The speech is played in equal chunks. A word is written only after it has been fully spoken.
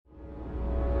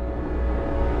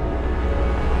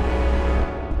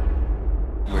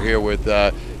We're here with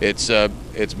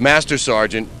it's Master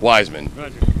Sergeant Wiseman.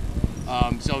 Roger.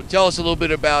 So tell us a little bit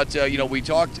about we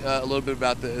talked a little bit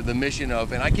about the mission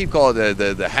of, and I keep calling it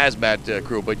the hazmat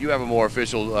crew, but you have a more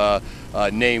official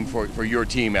name for your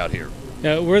team out here.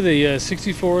 We're the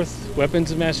 64th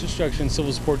Weapons of Mass Destruction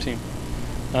Civil Support Team.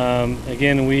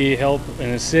 Again, we help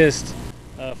and assist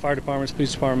fire departments,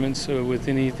 police departments with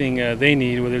anything they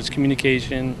need, whether it's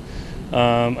communication,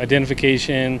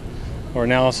 identification, or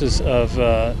analysis of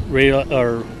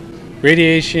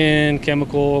radiation,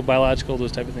 chemical, biological,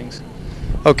 those type of things.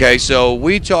 Okay, so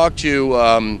we talked to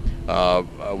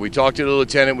the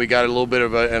lieutenant. We got a little bit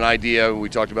of an idea. We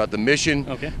talked about the mission.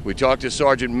 Okay. We talked to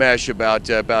Sergeant Mesh about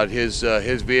his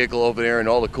vehicle over there and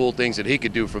all the cool things that he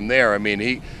could do from there. I mean,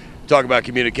 he talk about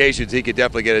communications. He could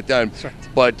definitely get it done. That's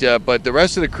right. But the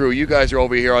rest of the crew, you guys are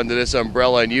over here under this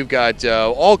umbrella, and you've got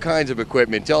all kinds of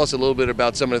equipment. Tell us a little bit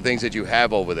about some of the things that you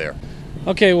have over there.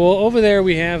 Okay, well, over there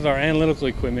we have our analytical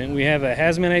equipment. We have a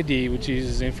Hazmat ID, which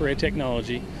uses infrared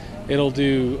technology. It'll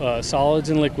do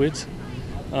solids and liquids.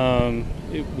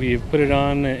 We've put it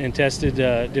on and tested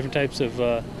different types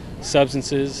of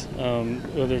substances,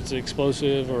 whether it's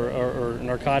explosive or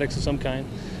narcotics of some kind.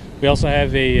 We also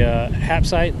have a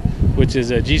HAPsite, which is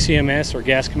a GCMS or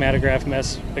gas chromatograph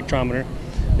mass spectrometer.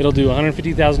 It'll do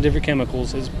 150,000 different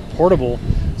chemicals. It's portable,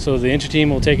 so the entry team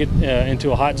will take it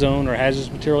into a hot zone or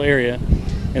hazardous material area,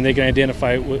 and they can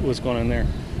identify what's going on there.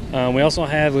 We also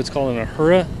have what's called an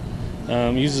AHURA.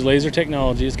 Uses laser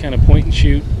technology. It's kind of point and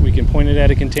shoot. We can point it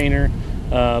at a container,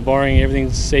 barring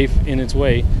everything's safe in its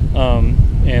way,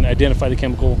 and identify the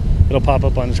chemical. It'll pop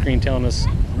up on the screen telling us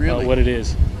what it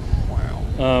is.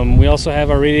 Wow. We also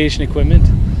have our radiation equipment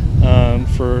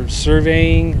for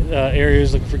surveying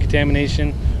areas looking for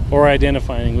contamination or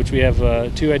identifying, which we have 2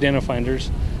 identifinders.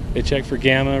 They check for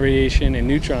gamma radiation and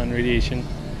neutron radiation.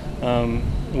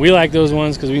 We like those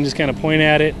ones because we can just kind of point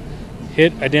at it,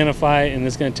 hit identify, and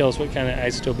it's going to tell us what kind of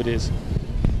isotope it is.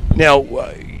 Now,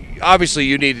 obviously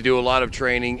you need to do a lot of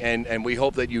training, and we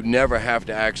hope that you never have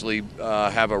to actually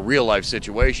have a real life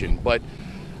situation, but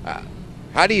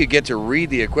how do you get to read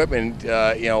the equipment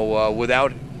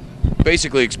without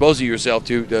basically exposing yourself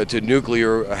to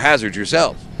nuclear hazards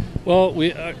yourself? Well,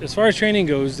 as far as training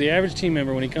goes, the average team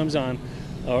member, when he comes on,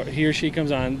 or he or she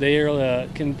comes on, they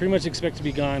can pretty much expect to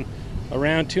be gone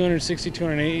around 260,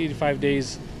 285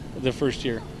 days the first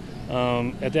year.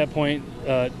 At that point,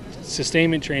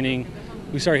 sustainment training,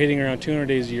 we start hitting around 200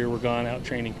 days a year. We're gone out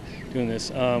training, doing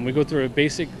this. We go through a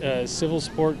basic civil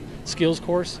support skills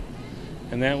course,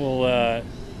 and that will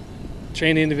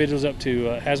train the individuals up to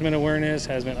hazmat awareness,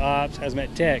 hazmat ops,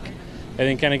 hazmat tech, and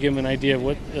then kind of give them an idea of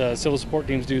what civil support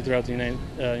teams do throughout the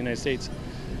United States.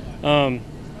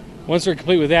 Once they're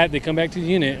complete with that, they come back to the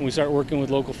unit, and we start working with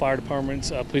local fire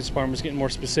departments, police departments, getting more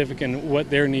specific in what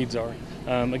their needs are.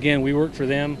 Again, we work for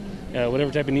them.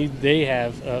 Whatever type of need they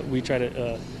have, we try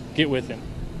to get with them.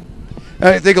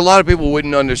 I think a lot of people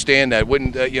wouldn't understand that,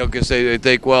 because they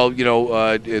think, well,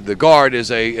 the Guard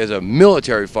is a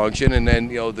military function, and then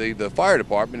the fire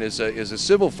department is a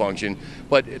civil function.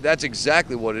 But that's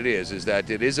exactly what it is. Is that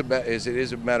it is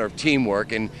a matter of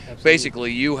teamwork, and Absolutely.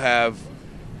 Basically you have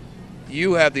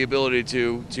the ability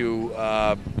to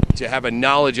have a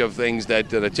knowledge of things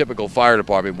that a typical fire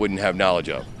department wouldn't have knowledge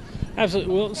of.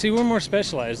 Absolutely. Well, see, we're more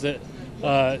specialized.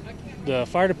 The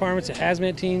fire departments, the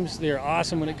hazmat teams, they're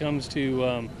awesome when it comes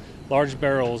to large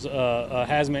barrels, a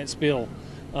hazmat spill.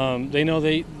 They know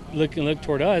they look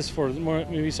toward us for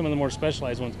maybe some of the more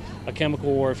specialized ones, a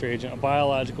chemical warfare agent, a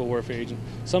biological warfare agent,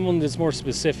 someone that's more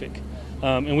specific.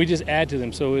 And we just add to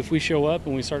them. So if we show up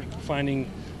and we start finding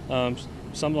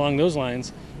something along those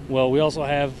lines, well, we also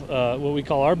have what we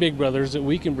call our big brothers that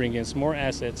we can bring in, some more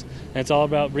assets. And it's all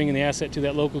about bringing the asset to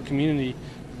that local community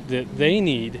that they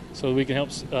need so we can help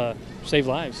save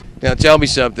lives. Now tell me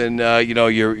something,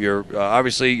 you're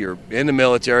obviously you're in the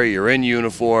military, you're in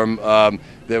uniform.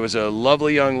 There was a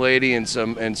lovely young lady and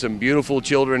some beautiful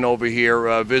children over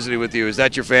here visiting with you. Is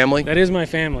that your family? That is my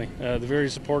family. They're very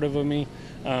supportive of me.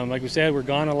 Like we said, we're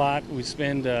gone a lot. We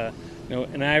spend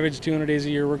an average 200 days a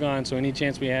year we're gone, so any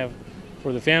chance we have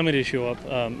for the family to show up,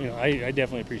 I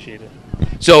definitely appreciate it.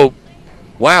 So,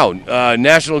 wow,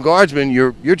 National Guardsman,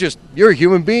 you're a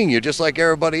human being. You're just like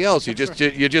everybody else. You're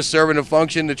just serving a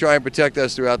function to try and protect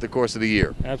us throughout the course of the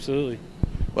year. Absolutely.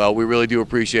 Well, we really do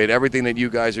appreciate everything that you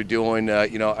guys are doing.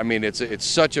 I mean, it's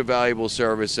such a valuable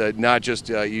service. Not just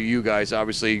you guys,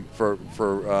 obviously, for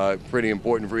pretty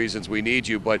important reasons we need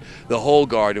you, but the whole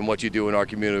Guard and what you do in our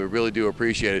community. We really do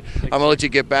appreciate it. I'm gonna let you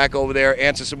get back over there,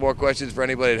 answer some more questions for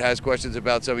anybody that has questions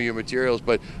about some of your materials,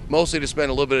 but mostly to spend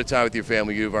a little bit of time with your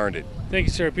family. You've earned it. Thank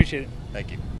you, sir. Appreciate it.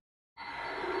 Thank you.